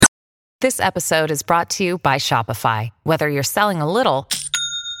This episode is brought to you by Shopify. Whether you're selling a little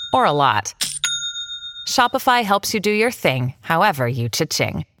or a lot, Shopify helps you do your thing, however you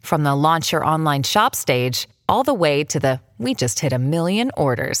cha-ching. From the launch your online shop stage, all the way to the we just hit 1 million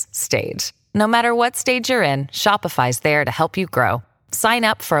orders stage. No matter what stage you're in, Shopify's there to help you grow. Sign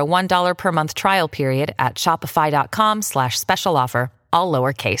up for a $1 per month trial period at shopify.com/special offer, all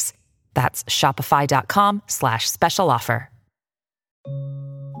lowercase. That's shopify.com/special offer.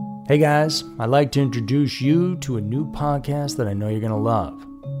 Hey guys, I'd like to introduce you to a new podcast that I know you're going to love.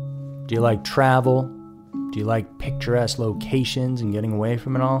 Do you like travel? Do you like picturesque locations and getting away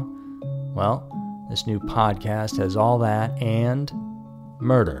from it all? Well, this new podcast has all that and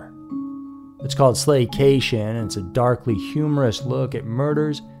murder. It's called Slaycation, and it's a darkly humorous look at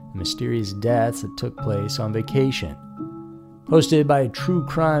murders and mysterious deaths that took place on vacation. Hosted by a true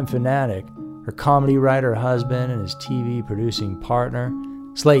crime fanatic, her comedy writer husband, and his TV producing partner,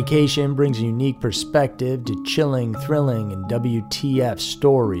 Slaycation brings a unique perspective to chilling, thrilling, and WTF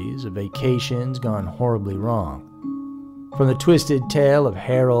stories of vacations gone horribly wrong. From the twisted tale of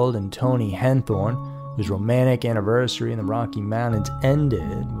Harold and Tony Henthorne, whose romantic anniversary in the Rocky Mountains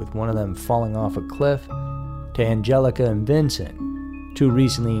ended with one of them falling off a cliff, to Angelica and Vincent, two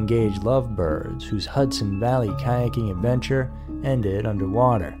recently engaged lovebirds whose Hudson Valley kayaking adventure ended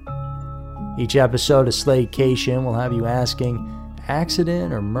underwater. Each episode of Slaycation will have you asking,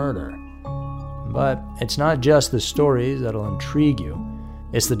 accident or murder? But it's not just the stories that'll intrigue you.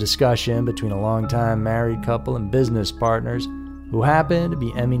 It's the discussion between a longtime married couple and business partners who happen to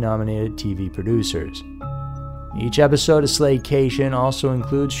be Emmy-nominated TV producers. Each episode of Slaycation also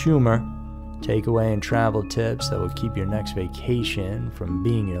includes humor, takeaway and travel tips that will keep your next vacation from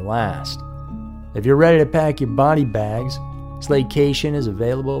being your last. If you're ready to pack your body bags, Slaycation is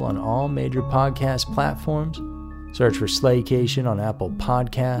available on all major podcast platforms. Search for Slaycation on Apple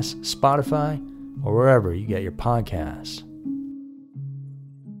Podcasts, Spotify, or wherever you get your podcasts.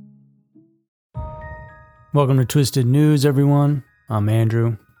 Welcome to Twisted News, everyone. I'm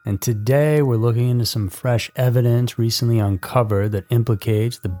Andrew, and today we're looking into some fresh evidence recently uncovered that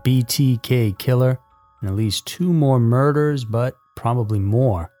implicates the BTK killer in at least 2 more murders, but probably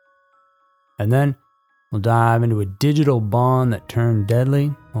more. And then we'll dive into a digital bond that turned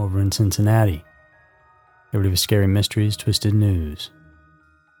deadly over in Cincinnati. Everybody with Scary Mysteries, Twisted News.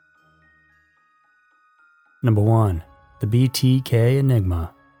 Number 1. The BTK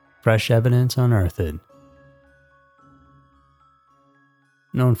Enigma. Fresh evidence unearthed.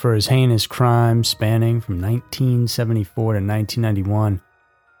 Known for his heinous crimes spanning from 1974 to 1991,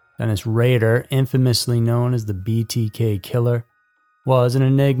 Dennis Rader, infamously known as the BTK Killer, was an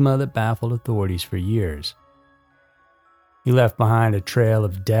enigma that baffled authorities for years. He left behind a trail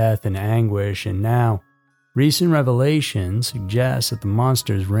of death and anguish, and now, recent revelations suggest that the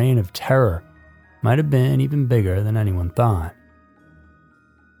monster's reign of terror might have been even bigger than anyone thought.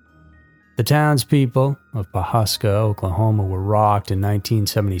 The townspeople of Pawhuska, Oklahoma were rocked in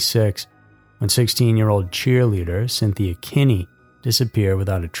 1976 when 16-year-old cheerleader Cynthia Kinney disappeared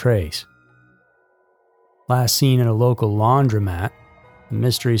without a trace. Last seen at a local laundromat, the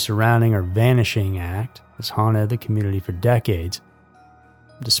mystery surrounding her vanishing act has haunted the community for decades.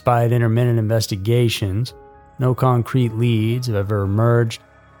 Despite intermittent investigations, no concrete leads have ever emerged,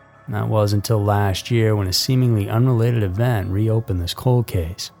 and that was until last year when a seemingly unrelated event reopened this cold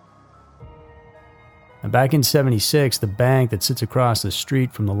case. Now, back in '76, the bank that sits across the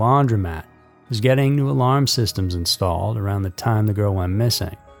street from the laundromat was getting new alarm systems installed around the time the girl went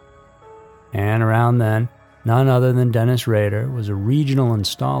missing. And around then, none other than Dennis Rader was a regional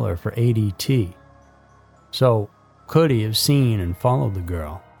installer for ADT. So, could he have seen and followed the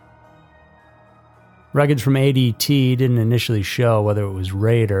girl? Records from ADT didn't initially show whether it was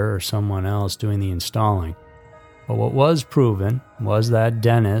Rader or someone else doing the installing, but what was proven was that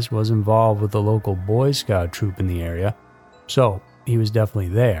Dennis was involved with the local Boy Scout troop in the area, so he was definitely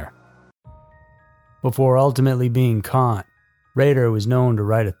there. Before ultimately being caught, Rader was known to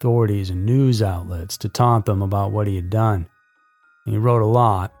write authorities and news outlets to taunt them about what he had done. He wrote a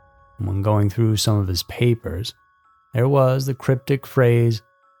lot, and when going through some of his papers, there was the cryptic phrase,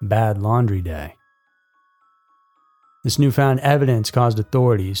 "Bad Laundry Day." This newfound evidence caused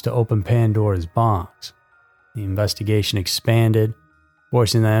authorities to open Pandora's box. The investigation expanded,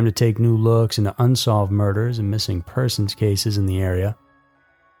 forcing them to take new looks into unsolved murders and missing persons cases in the area.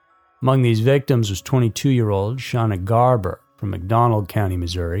 Among these victims was 22-year-old Shauna Garber from McDonald County,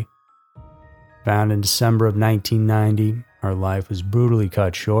 Missouri. Found in December of 1990, her life was brutally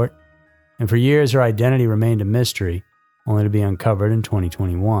cut short, and for years her identity remained a mystery, only to be uncovered in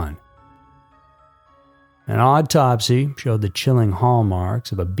 2021. An autopsy showed the chilling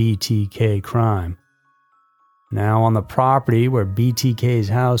hallmarks of a BTK crime. Now on the property where BTK's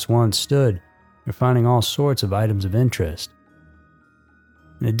house once stood, they're finding all sorts of items of interest.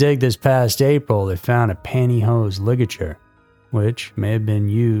 In a dig this past April, they found a pantyhose ligature, which may have been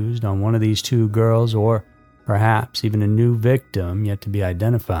used on one of these two girls or perhaps even a new victim yet to be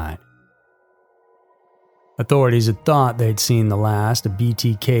identified. Authorities had thought they'd seen the last of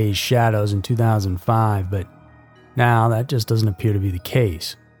BTK's shadows in 2005, but now that just doesn't appear to be the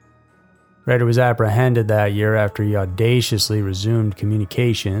case. Rader was apprehended that year after he audaciously resumed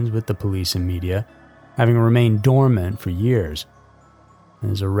communications with the police and media, having remained dormant for years.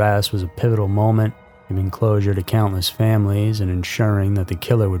 His arrest was a pivotal moment, giving closure to countless families and ensuring that the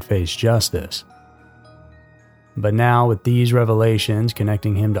killer would face justice. But now, with these revelations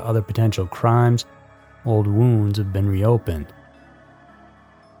connecting him to other potential crimes, old wounds have been reopened.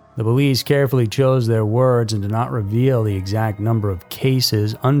 The police carefully chose their words and did not reveal the exact number of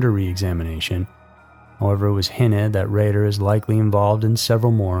cases under re-examination. However, it was hinted that Rader is likely involved in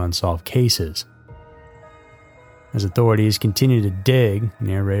several more unsolved cases. As authorities continue to dig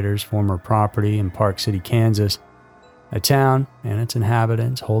near Rader's former property in Park City, Kansas, the town and its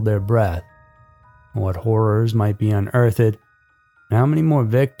inhabitants hold their breath. What horrors might be unearthed, and how many more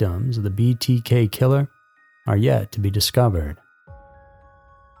victims of the BTK killer are yet to be discovered.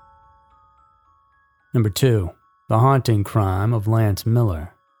 Number 2. The haunting crime of Lance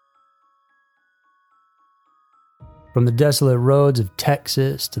Miller. From the desolate roads of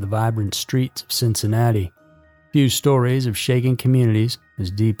Texas to the vibrant streets of Cincinnati, few stories have shaken communities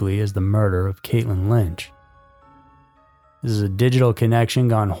as deeply as the murder of Caitlin Lynch. This is a digital connection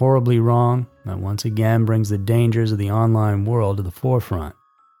gone horribly wrong that once again brings the dangers of the online world to the forefront.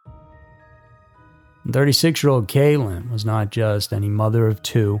 36-year-old Caitlin was not just any mother of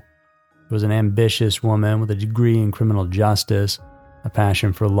two. She was an ambitious woman with a degree in criminal justice, a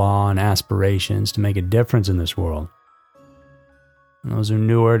passion for law, and aspirations to make a difference in this world. And those who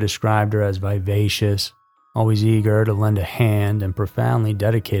knew her described her as vivacious, always eager to lend a hand, and profoundly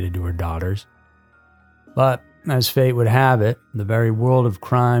dedicated to her daughters. But, as fate would have it, the very world of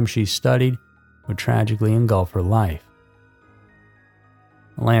crime she studied would tragically engulf her life.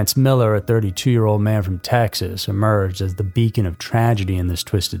 Lance Miller, a 32-year-old man from Texas, emerged as the beacon of tragedy in this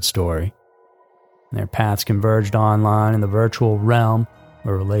twisted story. Their paths converged online in the virtual realm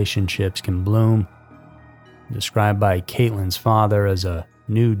where relationships can bloom. Described by Caitlin's father as a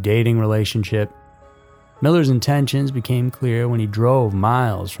new dating relationship, Miller's intentions became clear when he drove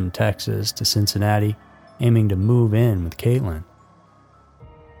miles from Texas to Cincinnati, aiming to move in with Caitlin.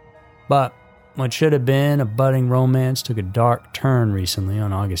 But what should have been a budding romance took a dark turn recently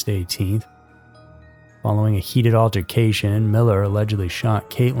on August 18th. Following a heated altercation, Miller allegedly shot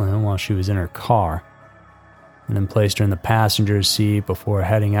Caitlin while she was in her car, and then placed her in the passenger seat before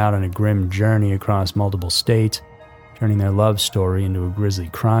heading out on a grim journey across multiple states, turning their love story into a grisly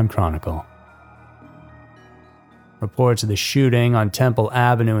crime chronicle. Reports of the shooting on Temple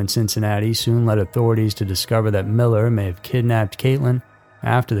Avenue in Cincinnati soon led authorities to discover that Miller may have kidnapped Caitlin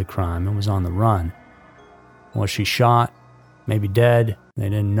after the crime and was on the run. Was she shot? Maybe dead? They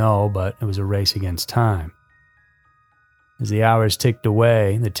didn't know, but it was a race against time. As the hours ticked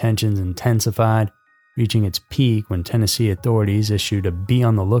away, the tensions intensified, reaching its peak when Tennessee authorities issued a be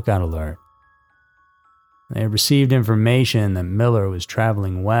on the lookout alert. They had received information that Miller was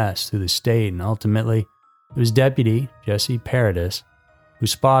traveling west through the state, and ultimately, it was Deputy Jesse Paradis who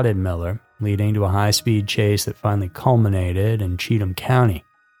spotted Miller, leading to a high-speed chase that finally culminated in Cheatham County.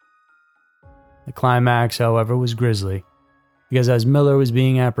 The climax, however, was grisly, because as Miller was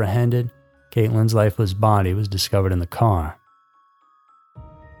being apprehended, Caitlin's lifeless body was discovered in the car.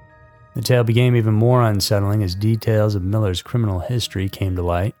 The tale became even more unsettling as details of Miller's criminal history came to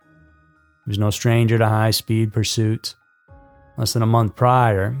light. He was no stranger to high-speed pursuits. Less than a month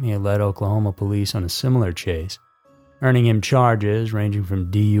prior, he had led Oklahoma police on a similar chase, earning him charges ranging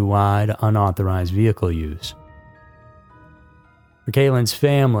from DUI to unauthorized vehicle use. For Caitlin's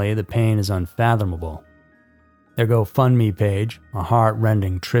family, the pain is unfathomable. Their GoFundMe page, a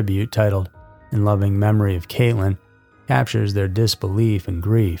heart-rending tribute titled In Loving Memory of Caitlin, captures their disbelief and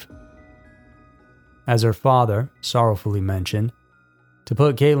grief. As her father sorrowfully mentioned, to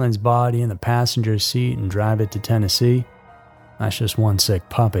put Caitlin's body in the passenger seat and drive it to Tennessee, that's just one sick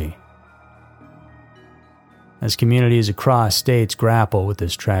puppy. As communities across states grapple with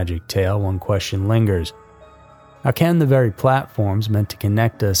this tragic tale, one question lingers. How can the very platforms meant to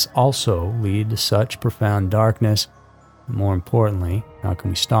connect us also lead to such profound darkness? And more importantly, how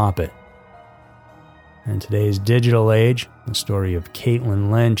can we stop it? In today's digital age, the story of Caitlin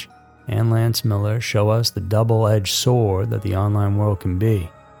Lynch and Lance Miller show us the double-edged sword that the online world can be.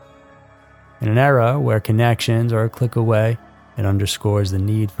 In an era where connections are a click away, it underscores the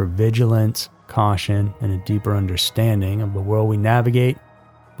need for vigilance, caution, and a deeper understanding of the world we navigate,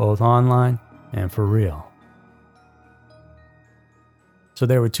 both online and for real. So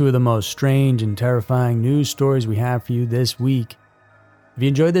there were two of the most strange and terrifying news stories we have for you this week. If you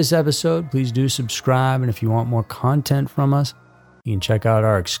enjoyed this episode, please do subscribe, and if you want more content from us, you can check out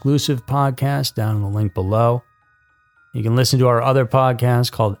our exclusive podcast down in the link below. You can listen to our other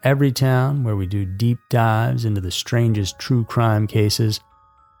podcast called Everytown, where we do deep dives into the strangest true crime cases,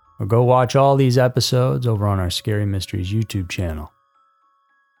 or go watch all these episodes over on our Scary Mysteries YouTube channel.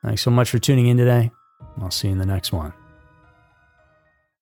 Thanks so much for tuning in today. I'll see you in the next one.